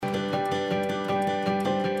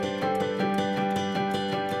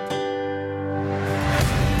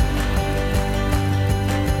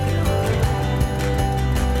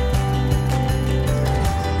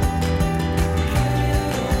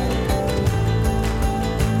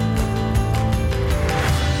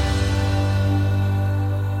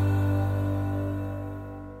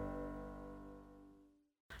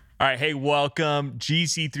All right. Hey, welcome.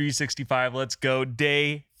 GC365. Let's go.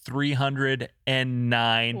 Day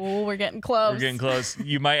 309. Oh, we're getting close. We're getting close.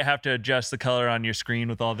 You might have to adjust the color on your screen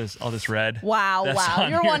with all this red. Wow.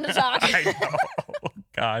 You're one to talk. I know.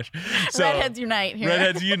 Gosh. So, Redheads unite here.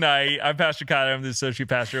 Redheads unite. I'm Pastor Kyler. I'm the associate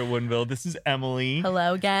pastor at Woodinville. This is Emily.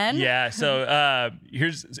 Hello again. Yeah. So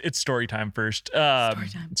it's story time first.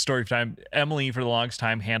 Story time. Emily, for the longest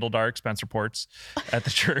time, handled our expense reports at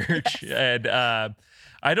the church. Yes. And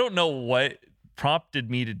I don't know what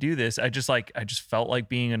prompted me to do this. I just felt like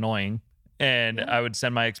being annoying. And I would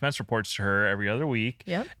send my expense reports to her every other week.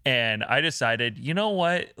 Yep. And I decided, you know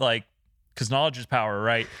what? Like, because knowledge is power,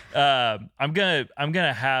 right? I'm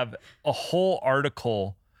gonna have a whole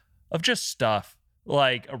article of just stuff,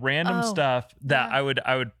 like random stuff that I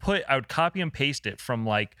would copy and paste it from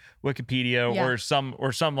like Wikipedia or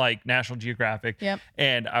some like National Geographic. Yep.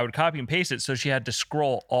 And I would copy and paste it, so she had to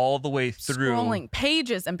scroll all the way through, scrolling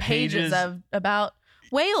pages and pages of about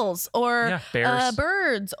whales or bears,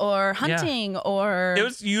 birds or hunting or it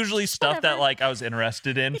was usually stuff that like I was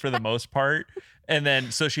interested in for the most part. And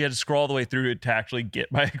then, so she had to scroll all the way through it to actually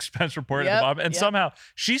get my expense report at the bottom. And somehow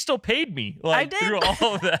she still paid me like through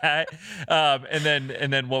all of that.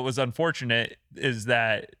 And then what was unfortunate is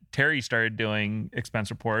that Terry started doing expense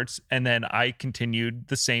reports, and then I continued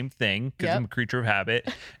the same thing because I'm a creature of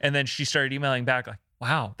habit. And then she started emailing back like,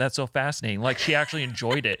 wow, that's so fascinating. Like she actually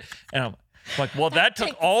enjoyed it. And I'm like, well, that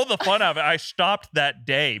took all the fun out of it. I stopped that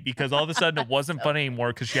day because all of a sudden it wasn't fun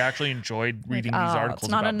anymore because she actually enjoyed reading these articles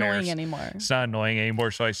about bears. It's not annoying anymore. It's not annoying anymore,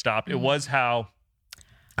 so I stopped. It was how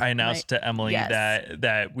I announced to Emily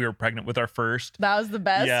that we were pregnant with our first. That was the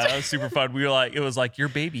best. Yeah, that was super fun. We were like, it was like your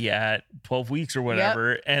baby at 12 weeks or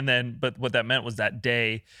whatever. And then, but what that meant was that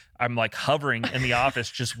day, I'm like hovering in the office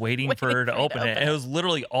just waiting for her to open it. And it was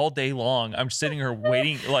literally all day long. I'm sitting here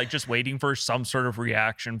waiting, like just waiting for some sort of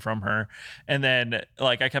reaction from her. And then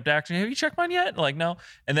like I kept asking, have you checked mine yet? Like, no.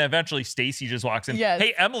 And then eventually Stacy just walks in. Yes.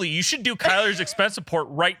 Hey, Emily, you should do Kyler's expense report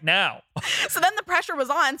right now. So then the pressure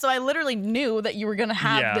was on. So I literally knew that you were going to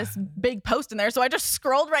have this big post in there. So I just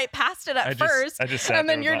scrolled right past it at first. I just sat and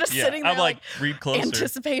then there you're just sitting there I'm like, read closer.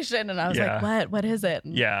 Anticipation. And I was like, what is it?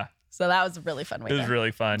 And yeah. So that was a really fun way. It was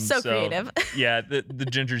really fun. So creative. Yeah, the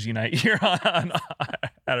Gingers unite here at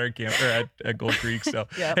our camp or at Gold Creek. So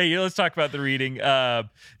hey, let's talk about the reading.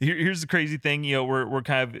 Here's the crazy thing. You know, we're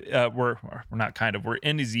kind of we're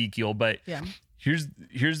in Ezekiel, but here's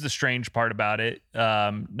the strange part about it.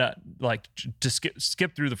 Not like to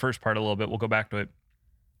skip through the first part a little bit. We'll go back to it.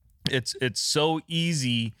 It's so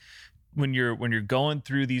easy when you're going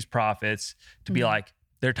through these prophets to be like,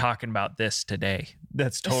 they're talking about this today.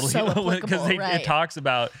 That's totally because it talks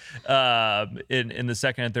about in the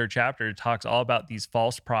second and third chapter, it talks all about these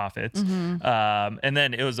false prophets. And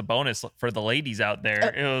then it was a bonus for the ladies out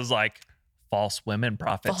there. It was like false women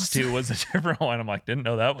prophets too was a different one. I'm like, didn't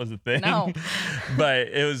know that was a thing. No. But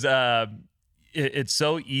it was it's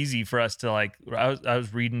so easy for us to like. I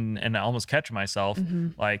was reading and I almost catch myself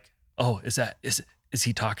like, oh, is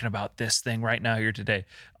he talking about this thing right now here today?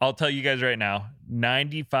 I'll tell you guys right now,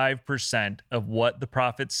 95% of what the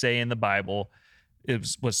prophets say in the Bible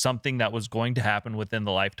was something that was going to happen within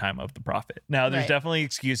the lifetime of the prophet. Now, there's definitely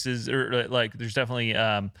excuses, or like there's definitely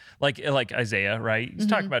like Isaiah, right? He's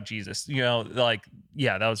talking about Jesus. You know, like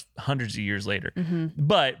that was hundreds of years later.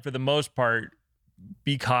 But for the most part,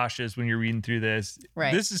 be cautious when you're reading through this.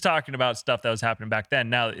 Right. This is talking about stuff that was happening back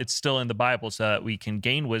then. Now it's still in the Bible so that we can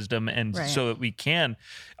gain wisdom and so that we can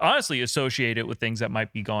honestly associate it with things that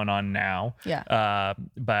might be going on now. Yeah.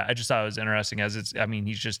 But I just thought it was interesting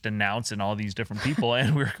he's just denouncing all these different people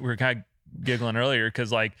and we're kind of giggling earlier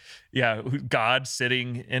because God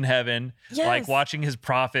sitting in heaven, like watching his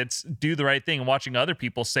prophets do the right thing and watching other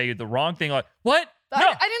people say the wrong thing. Like, what? No,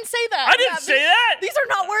 I didn't say that. I didn't say that. These are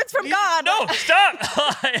not words from God. No, stop.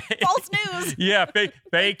 False news. Yeah,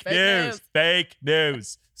 fake news. Fake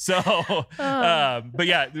news. So, but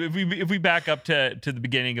if we back up to the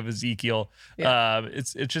beginning of Ezekiel,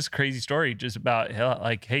 it's just a crazy story just about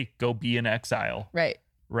like, hey, go be in exile.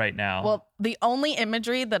 Right now. Well, the only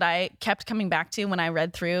imagery that I kept coming back to when I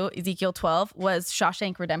read through Ezekiel 12 was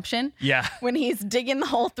Shawshank Redemption. Yeah. When he's digging the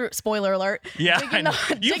hole through, spoiler alert. Yeah.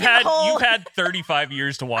 You've had 35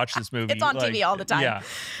 years to watch this movie. It's on TV all the time. Yeah.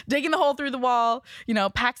 Digging the hole through the wall,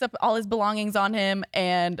 packs up all his belongings on him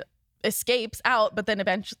and escapes out, but then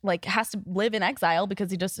eventually has to live in exile because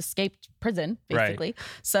he just escaped prison, basically. Right.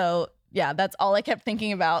 So that's all I kept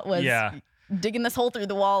thinking about was digging this hole through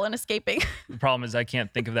the wall and escaping. The problem is I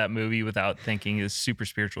can't think of that movie without thinking this super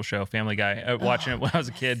spiritual show, Family Guy. Watching it when I was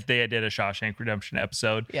a kid, they did a Shawshank Redemption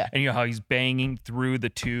episode. Yeah. And you know how he's banging through the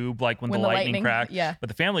tube like when the lightning cracked? Yeah. But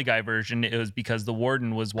the Family Guy version, it was because the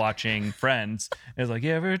warden was watching Friends. It was like,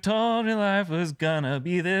 you ever told me life was gonna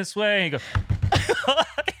be this way? And he goes,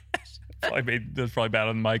 that's probably bad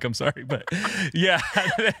on the mic. I'm sorry, but yeah,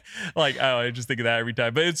 like I just think of that every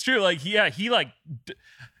time. But it's true. Like he like.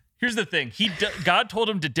 Here's the thing. God told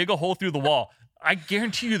him to dig a hole through the wall. I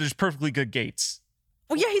guarantee you, there's perfectly good gates.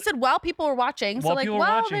 Well, yeah, he said while people are watching. While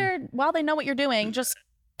While they know what you're doing, just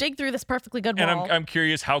dig through this perfectly good wall. And I'm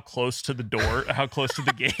curious how close to the door, how close to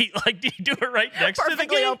the gate. Like, do you do it right next to the gate?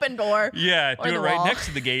 Perfectly open door. Yeah, do it right next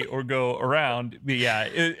to the gate or go around. But yeah,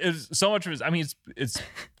 it's so much of it. I mean, it's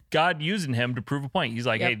God using him to prove a point. He's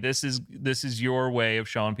like, hey, this is your way of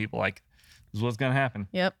showing people like this is what's gonna happen.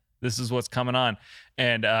 Yep. This is what's coming on,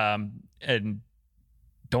 and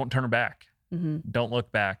don't turn back. Mm-hmm. Don't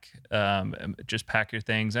look back. Just pack your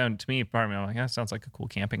things. And to me, part of me, I'm like, that sounds like a cool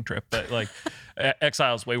camping trip. But like,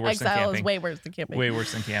 exile is way worse than camping. Exile is way worse than camping. Way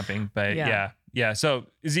worse than camping. But yeah. So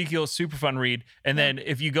Ezekiel, super fun read. And then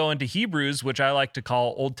if you go into Hebrews, which I like to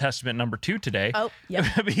call Old Testament number 2 today. Oh, yeah.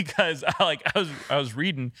 Because I was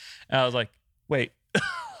reading, and I was like, wait,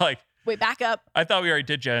 like. Wait, back up. I thought we already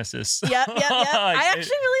did Genesis. Yep. I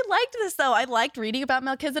actually really liked this, though. I liked reading about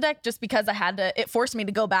Melchizedek just because it forced me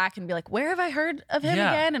to go back and be like, where have I heard of him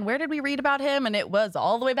again? And where did we read about him? And it was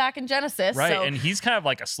all the way back in Genesis. Right. So. And he's kind of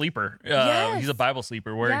like a sleeper. Yes. He's a Bible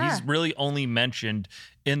sleeper where he's really only mentioned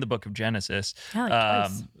in the book of Genesis. Yeah, like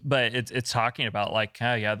twice. But it's talking about like,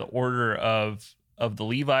 the order of the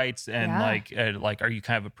Levites and like, are you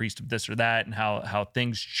kind of a priest of this or that, and how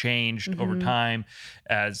things changed over time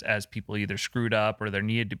as people either screwed up or there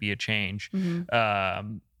needed to be a change. But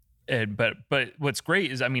what's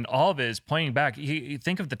great is, I mean, all of it is pointing back. You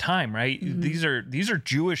think of the time, right? These are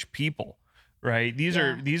Jewish people, right? These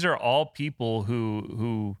are all people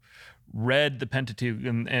who read the Pentateuch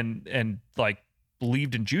and like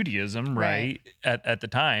believed in Judaism, right? At the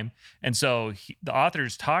time. And so the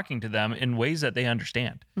author's talking to them in ways that they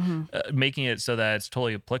understand, making it so that it's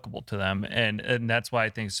totally applicable to them. And that's why I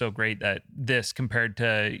think it's so great that this compared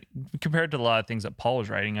to a lot of things that Paul was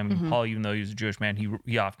writing. I mean, Paul, even though he was a Jewish man,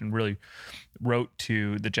 he often really wrote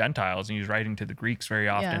to the Gentiles, and he was writing to the Greeks very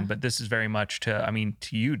often. But this is very much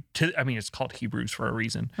it's called Hebrews for a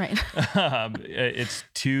reason. Right. It's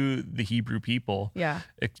to the Hebrew people. Yeah.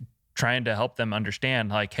 Trying to help them understand,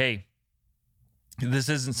 like, hey, this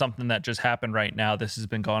isn't something that just happened right now. This has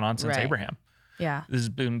been going on since Abraham. Yeah. This has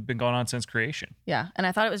been going on since creation. Yeah. And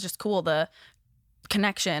I thought it was just cool, the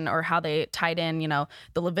connection, or how they tied in,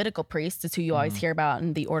 the Levitical priests is who you always hear about,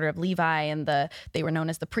 and the order of Levi, and they were known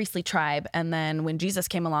as the priestly tribe. And then when Jesus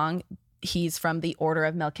came along, he's from the order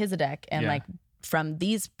of Melchizedek, and like from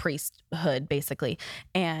these priesthood, basically.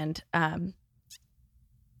 And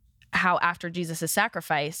how after Jesus'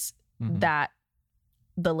 sacrifice, that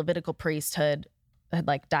the Levitical priesthood had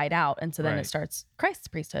like died out, and so then it starts Christ's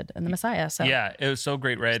priesthood and the Messiah. So yeah, it was so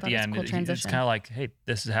great right at the end. Cool, it's kind of like, hey,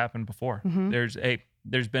 this has happened before. There's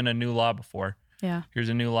been a new law before. Yeah, here's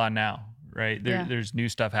a new law now. Right, there's new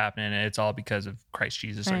stuff happening, and it's all because of Christ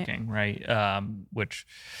Jesus, our King. Right, which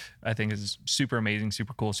I think is super amazing,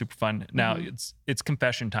 super cool, super fun. Now it's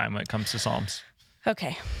confession time when it comes to Psalms.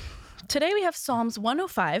 Okay. Today we have Psalms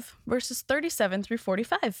 105, verses 37 through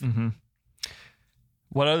 45.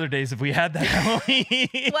 What other days have we had that,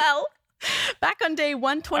 Emily? Well, back on day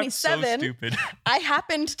 127, I'm so stupid. I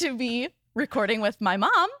happened to be recording with my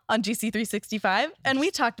mom on GC365, and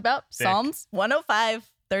we talked about Psalms 105,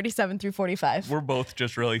 37 through 45. We're both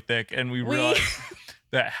just really thick, and we realized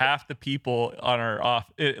that half the people on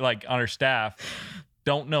our staff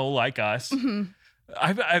don't know like us.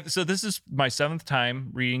 So this is my 7th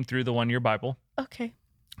time reading through the 1-year Bible. Okay.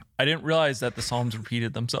 I didn't realize that the Psalms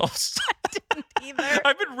repeated themselves. I didn't either.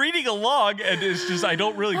 I've been reading along, and it's just I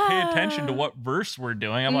don't really pay attention to what verse we're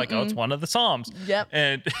doing. I'm like, oh, it's one of the Psalms. Yep.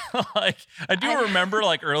 And like I do remember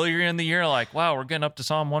like earlier in the year, like, wow, we're getting up to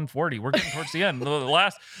Psalm 140. We're getting towards the end.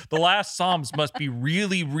 The last Psalms must be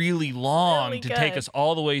really, really long to take us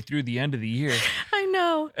all the way through the end of the year. I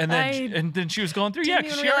know. And then she was going through. Didn't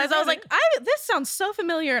even realize. I was like, this sounds so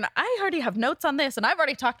familiar, and I already have notes on this, and I've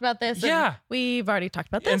already talked about this. And we've already talked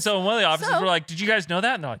about this. And so one of the officers were like, "Did you guys know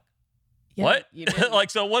that?" And they're like, "What?" Like,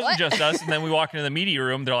 so it wasn't just us. And then we walk into the media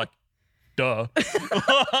room. They're like, "Duh."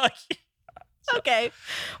 Okay.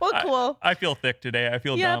 Well, cool. I feel thick today. I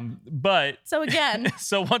feel dumb. But so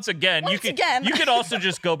once again, you could also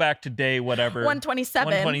just go back to day whatever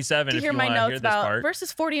 127 to hear my notes about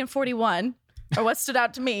verses 40 and 41. or what stood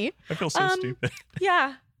out to me. I feel so stupid.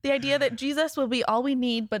 Yeah. The idea that Jesus will be all we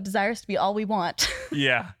need, but desires to be all we want.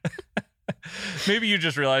 Yeah. Maybe you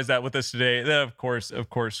just realized that with us today. Then of course,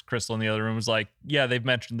 Crystal in the other room was like, yeah, they've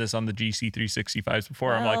mentioned this on the GC 365s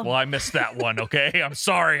before. I'm like, well, I missed that one. Okay. I'm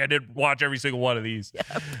sorry. I didn't watch every single one of these.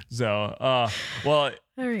 Yep. So, well,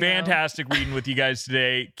 fantastic reading with you guys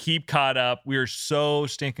today. Keep caught up. We are so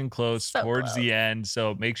stinking close towards the end.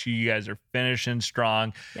 So make sure you guys are finishing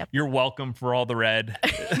strong. Yep. You're welcome for all the red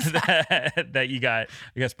that you got,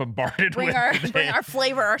 I guess, bombarded with. Bring our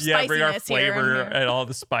flavor, our spiciness. Bring our flavor and all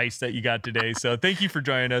the spice that you got today. So thank you for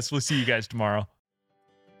joining us. We'll see you guys tomorrow.